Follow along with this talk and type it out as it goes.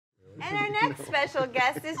next special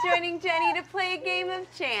guest is joining Jenny to play a game of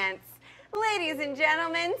chance. Ladies and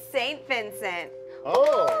gentlemen, St. Vincent.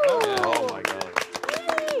 Oh, Oh my God.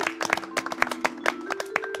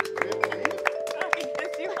 I guess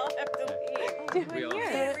you all have to leave. We all-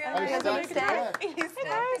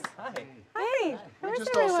 Hey, We where's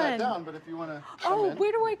just all sat everyone? down, but if you want to Oh,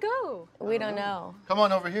 where do I go? We don't know. come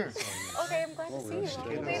on over here. Okay, I'm glad to see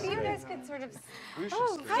you. Maybe you guys could sort of We should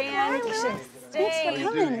Oh, stay. stand, What stay. do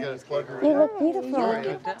you do? You gotta plug her You in. look beautiful. Sorry, I Too.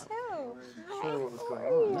 wasn't sure what was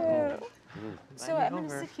going on. So I'm gonna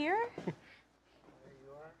sit here.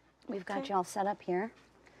 We've got you all set up here.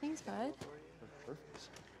 Thanks, bud.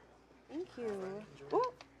 Thank you. Ooh.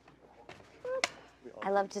 I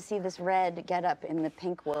love to see this red get up in the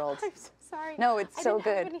pink world. I'm so sorry. No, it's I so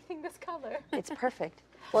didn't have good. anything this color. It's perfect.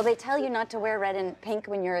 Well, they tell you not to wear red and pink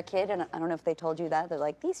when you're a kid, and I don't know if they told you that. They're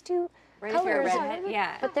like, these two Right if you're a colors, redhead,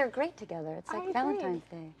 yeah. but they're great together. It's I like agree. Valentine's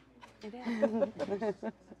Day. It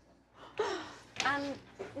is.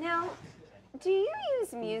 Now, do you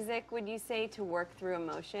use music, would you say, to work through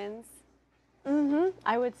emotions? Mm-hmm.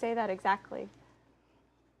 I would say that exactly.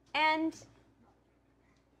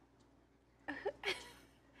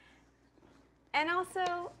 And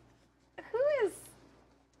also, who is?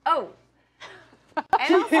 Oh,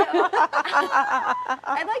 and also,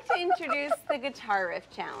 I'd like to introduce the Guitar Riff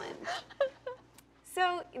Challenge.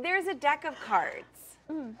 So there's a deck of cards.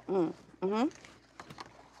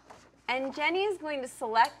 And Jenny is going to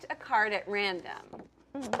select a card at random.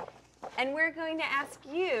 And we're going to ask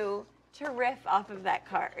you to riff off of that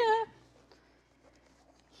card.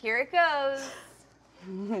 Here it goes.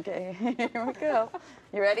 Okay, here we go.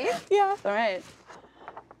 You ready? Yeah. All right.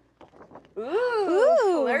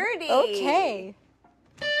 Ooh, flirty. Okay.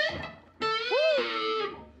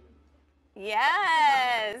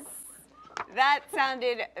 Yes. That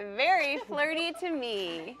sounded very flirty to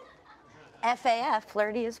me. FAF,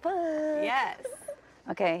 flirty as fuck. Yes.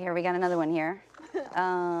 Okay, here we got another one here.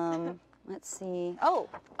 Let's see. Oh,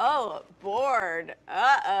 Oh, bored.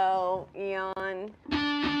 Uh-oh, yawn.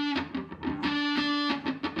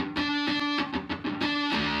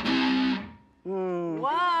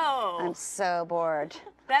 Whoa. I'm so bored.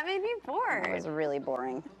 That made me That was bored. really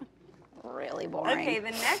boring. Really boring. Okay,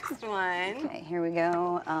 the next one. Okay, here we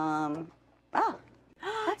go. Oh,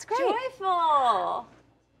 that's great. Joyful.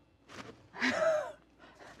 I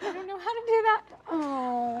don't know how to do that.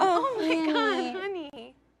 Oh, Oh my Annie. God,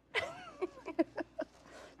 honey.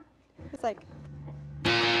 It's like,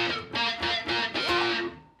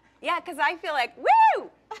 Yeah, because I feel like, woo!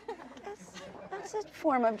 That's a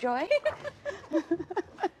form of joy.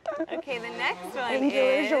 Okay, the next one Enjoy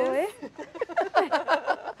is... joy.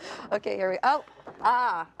 Okay, here we go. Oh,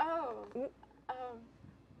 ah. oh,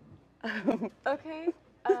 okay.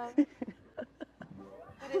 What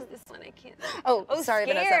is this one? I can't... Oh, Oh, sorry,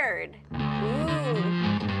 Vanessa. scared. Ooh.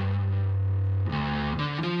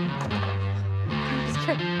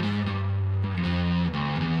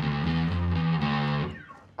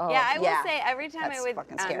 Oh, Yeah, I will say every time That's I would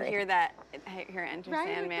fucking scary. hear Enter Right?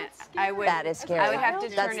 Sandman, That's I scary. would. That is scary. I would have to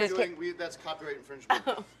That's turn the it. scary- That's copyright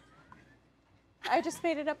infringement. I just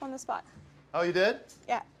made it up on the spot. Oh, you did?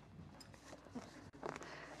 Yeah.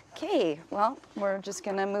 Okay, well, we're just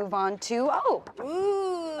gonna move on to, oh,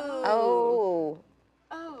 Ooh. Oh.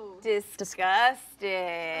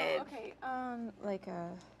 Disgusted. Okay. Like a.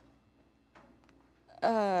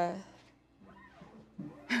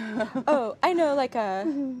 Oh, I know. Like a.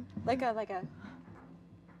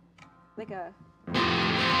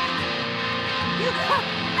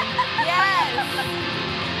 Yes.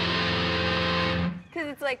 Because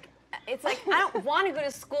it's like I don't want to go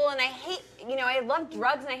to school, and I hate, I love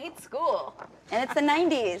drugs, and I hate school. and it's the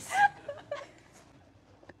 90s.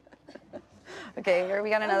 Okay, here we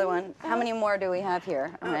got another one. How many more do we have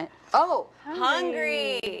here? All right. Oh,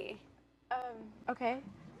 Hungry. Okay.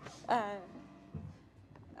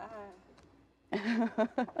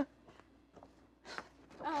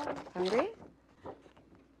 hungry?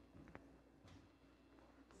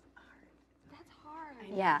 That's hard.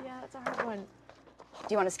 Yeah. Yeah, that's a hard one. Do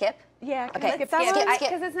you want to skip? Yeah. Can Okay. I skip that Skip, one? skip.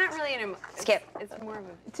 Because it's not really an emotion. Skip. It's more of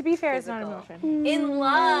a To be fair, it's not physical. emotion. In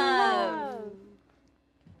love.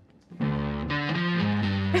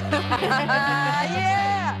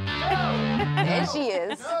 Yeah! There she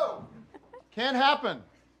is. No. Can't happen.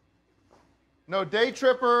 No day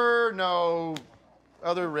tripper, no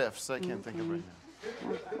other riffs I can't think of right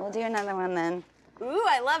now. We'll do another one then. Ooh,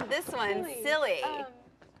 I love this one. Silly.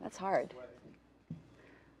 That's hard.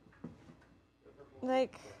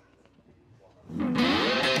 Like.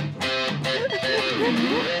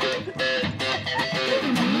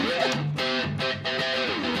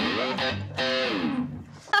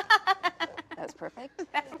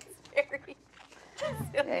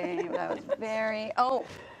 very. Oh.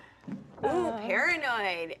 Ooh,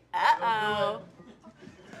 paranoid. Uh-oh.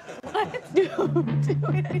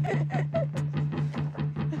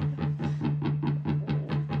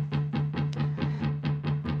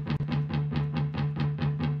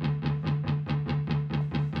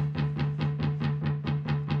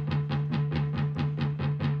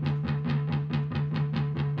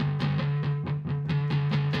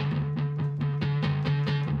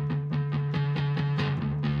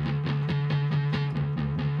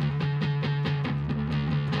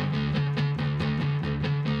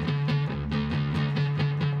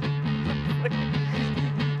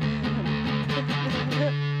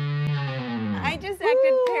 I just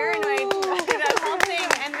acted paranoid through that whole thing,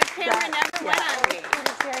 and the camera never went on me.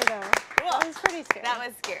 Pretty scary though. Cool. That was pretty scary. That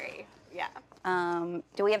was scary. Yeah.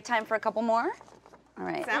 Do we have time for a couple more? All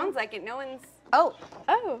right. Sounds like it. No one's. Oh.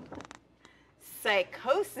 Oh.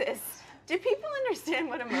 Psychosis. Do people understand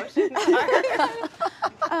what emotions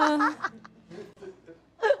are?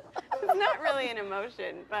 It's not really an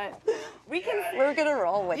emotion, but We're gonna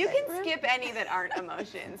roll with you it. can skip any that aren't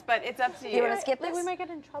emotions, but it's up to you. You want to skip Like this? we might get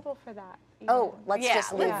in trouble for that. Oh, let's Yeah,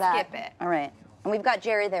 just leave let's that. skip it. All right. And we've got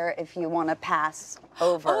Jerry there if you want to pass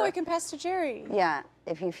over. Oh, I can pass to Jerry. Yeah,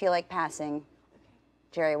 if you feel like passing,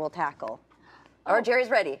 Jerry will tackle. Or Jerry's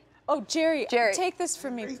ready. Oh, Jerry, Jerry. take this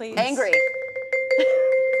from me, please. Angry.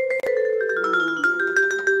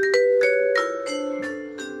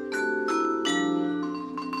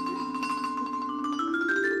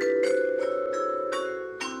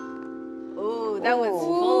 Ooh, that was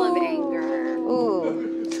full of anger.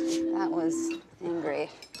 Ooh, that was angry.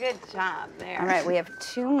 Good job there. All right, we have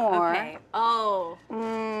two more. Okay. Oh,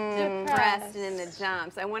 Mm, depressed and in the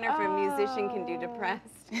jumps. I wonder if a musician can do depressed.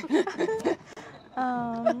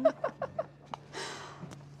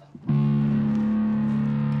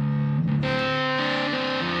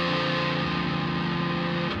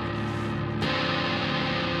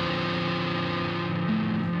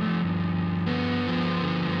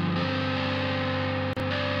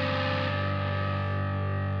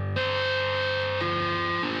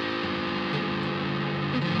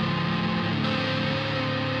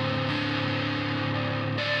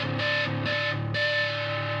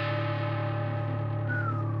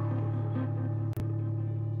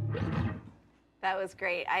 That was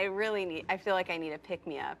great. I feel like I need a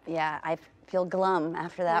pick-me-up. yeah, I feel glum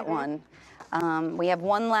after that one. We have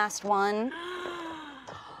one last one.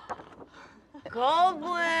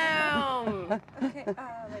 Goldblum! Okay,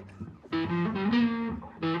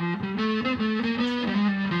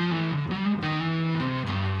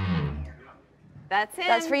 That's him.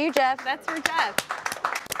 That's for you, Jeff. That's for Jeff.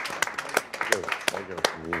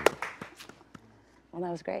 Well,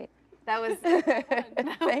 that was great. That was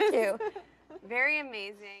Thank you. very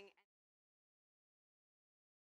amazing.